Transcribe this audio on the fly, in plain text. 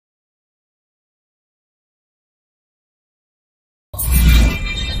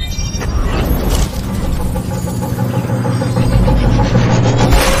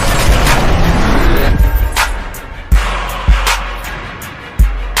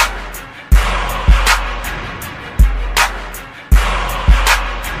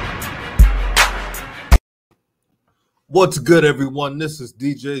What's good, everyone? This is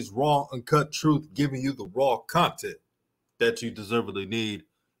DJ's Raw Uncut Truth, giving you the raw content that you deservedly need.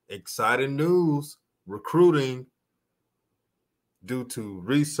 Exciting news, recruiting due to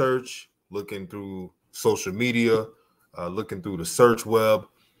research, looking through social media, looking through the search web.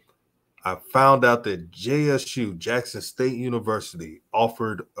 I found out that JSU, Jackson State University,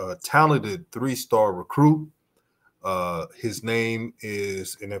 offered a talented three-star recruit. His name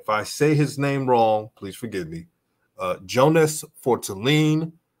is, and if I say his name wrong, please forgive me, Jonas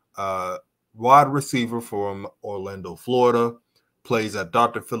Fortalin, wide receiver from Orlando, Florida, plays at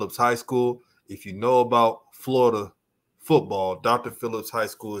Dr. Phillips High School. If you know about Florida football, Dr. Phillips High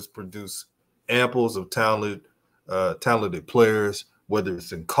School has produced amples of talented players, whether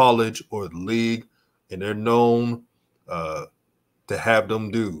it's in college or the league, and they're known to have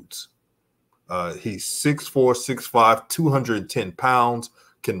them dudes. He's 6'4", 6'5", 210 pounds,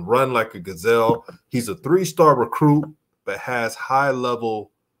 can run like a gazelle. He's a three-star recruit, but has high-level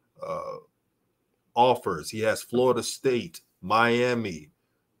offers. He has Florida State, Miami,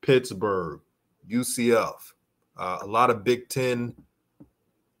 Pittsburgh, UCF, a lot of Big Ten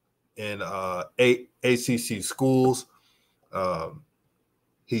and ACC schools.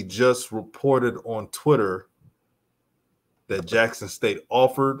 He just reported on Twitter that Jackson State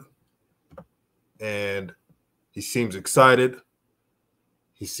offered, and he seems excited.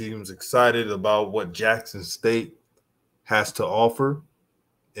 He seems excited about what Jackson State has to offer,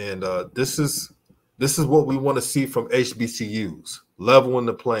 and this is what we want to see from HBCUs: leveling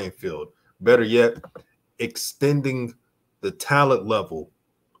the playing field. Better yet, extending the talent level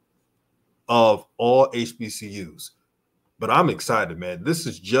of all HBCUs. But I'm excited, man. This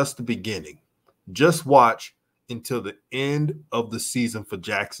is just the beginning. Just watch until the end of the season for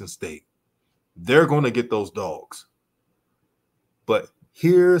Jackson State. They're going to get those dogs. But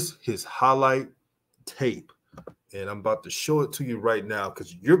here's his highlight tape, and I'm about to show it to you right now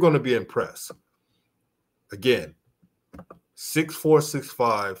because you're going to be impressed. Again, 6'4",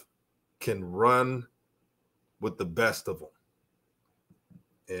 6'5", can run with the best of them.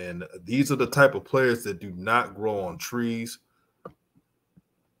 And these are the type of players that do not grow on trees.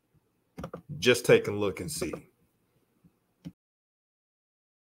 Just take a look and see.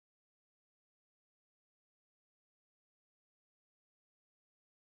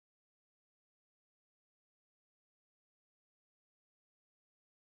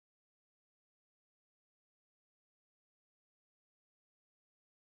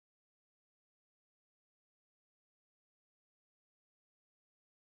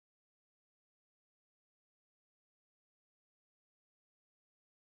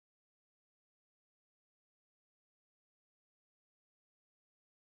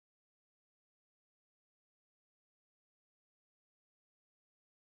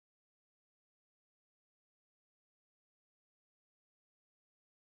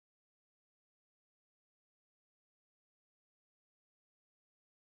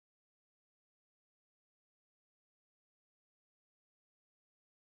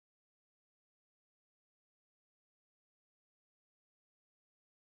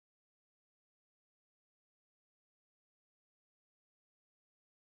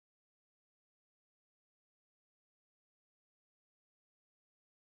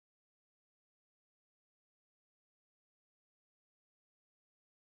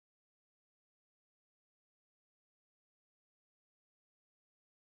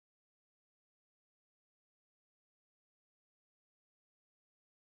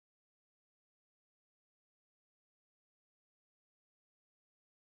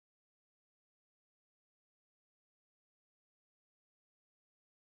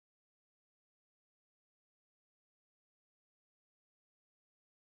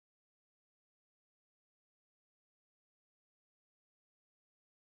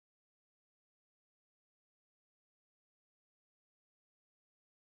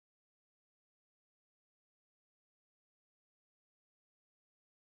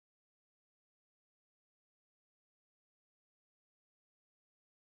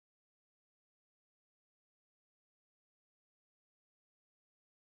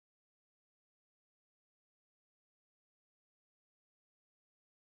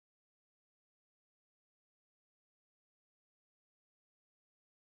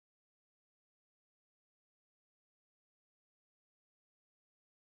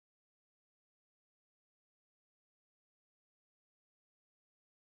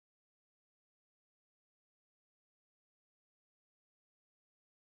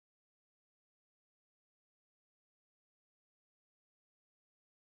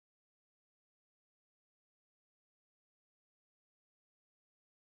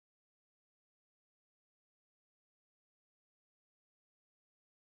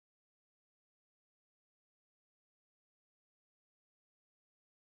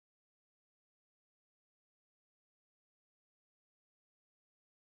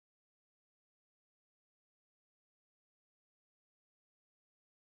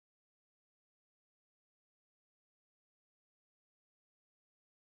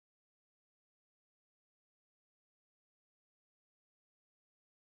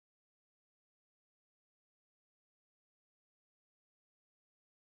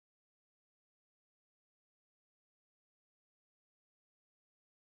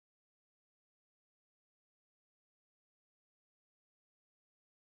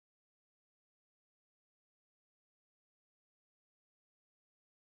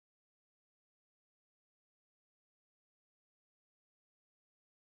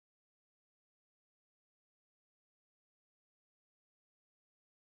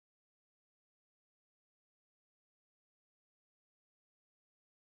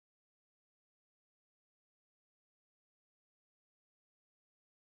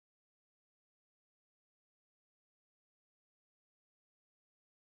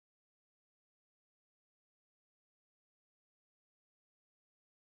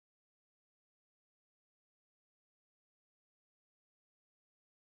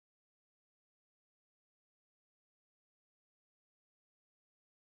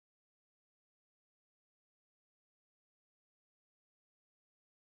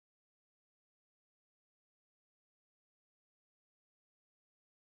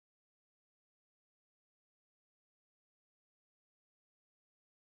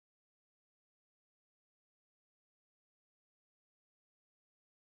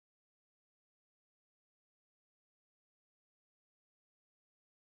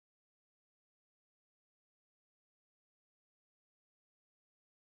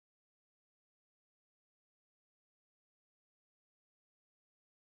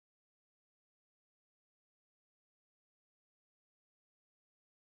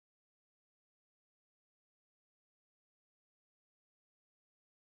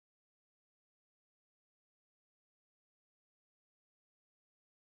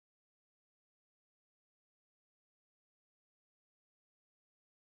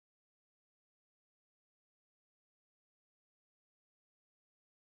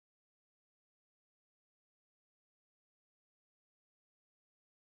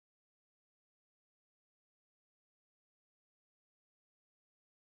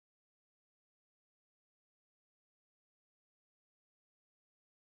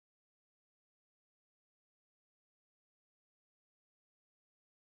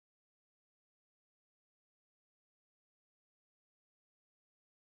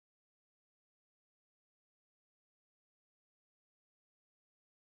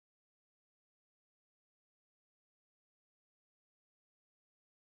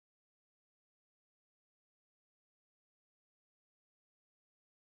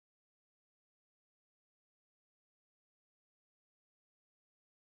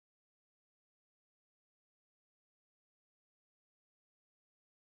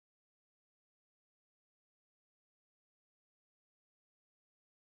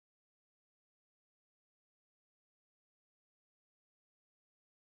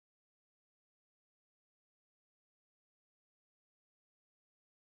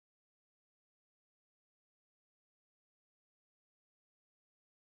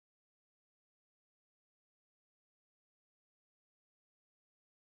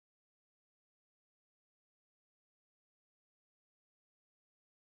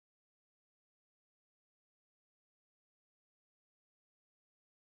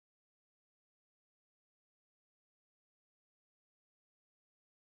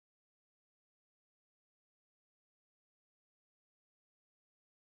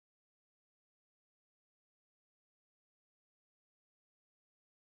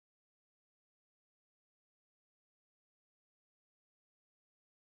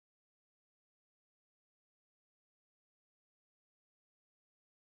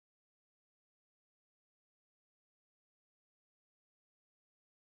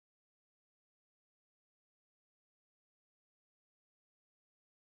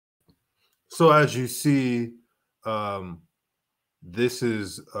 So as you see, this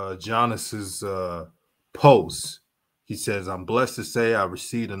is Jonas's post. He says, "I'm blessed to say I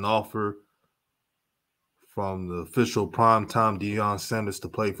received an offer from the official primetime Deion Sanders to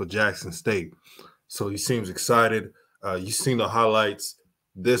play for Jackson State." So he seems excited. You've seen the highlights.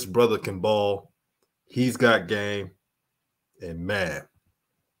 This brother can ball. He's got game. And man,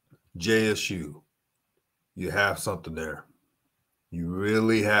 JSU, you have something there. You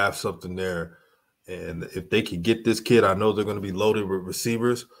really have something there. And if they can get this kid, I know they're going to be loaded with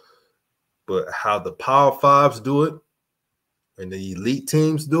receivers. But how the Power Fives do it and the elite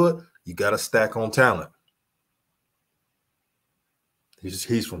teams do it, you got to stack on talent.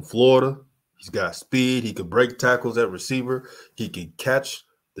 He's from Florida. He's got speed. He could break tackles at receiver. He can catch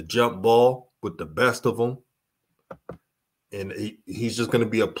the jump ball with the best of them. And he's just going to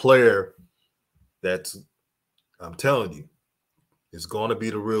be a player that's, I'm telling you, is going to be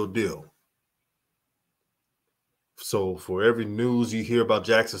the real deal. So for every news you hear about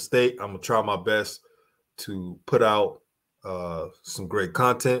Jackson State, I'm going to try my best to put out some great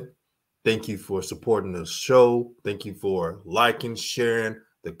content. Thank you for supporting the show. Thank you for liking, sharing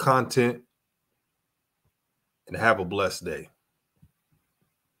the content, and have a blessed day.